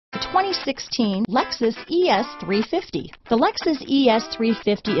2016 Lexus ES 350. The Lexus ES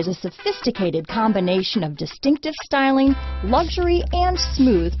 350 is a sophisticated combination of distinctive styling, luxury, and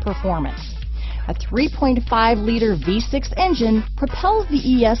smooth performance. A 3.5-liter V6 engine propels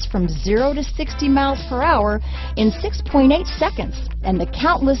the ES from 0 to 60 miles per hour in 6.8 seconds, and the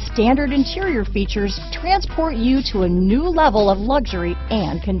countless standard interior features transport you to a new level of luxury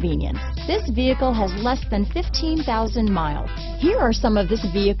and convenience. This vehicle has less than 15,000 miles. Here are some of this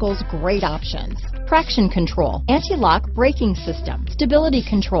vehicle's great options: traction control, anti-lock braking system, stability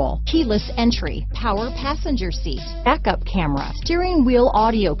control, keyless entry, power passenger seat, backup camera, steering wheel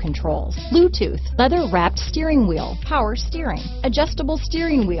audio controls, Bluetooth, leather-wrapped steering wheel, power steering, adjustable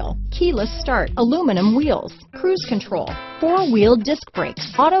steering wheel, keyless start, aluminum wheels, cruise control, four-wheel disc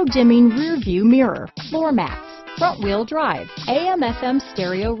brakes, auto-dimming rear-view mirror, floor mats, front-wheel drive, AM/FM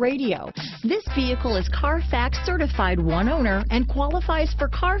stereo radio. This vehicle is Carfax certified one owner and qualifies for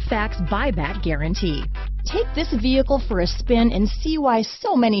Carfax buyback guarantee. Take this vehicle for a spin and see why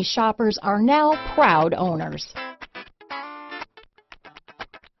so many shoppers are now proud owners.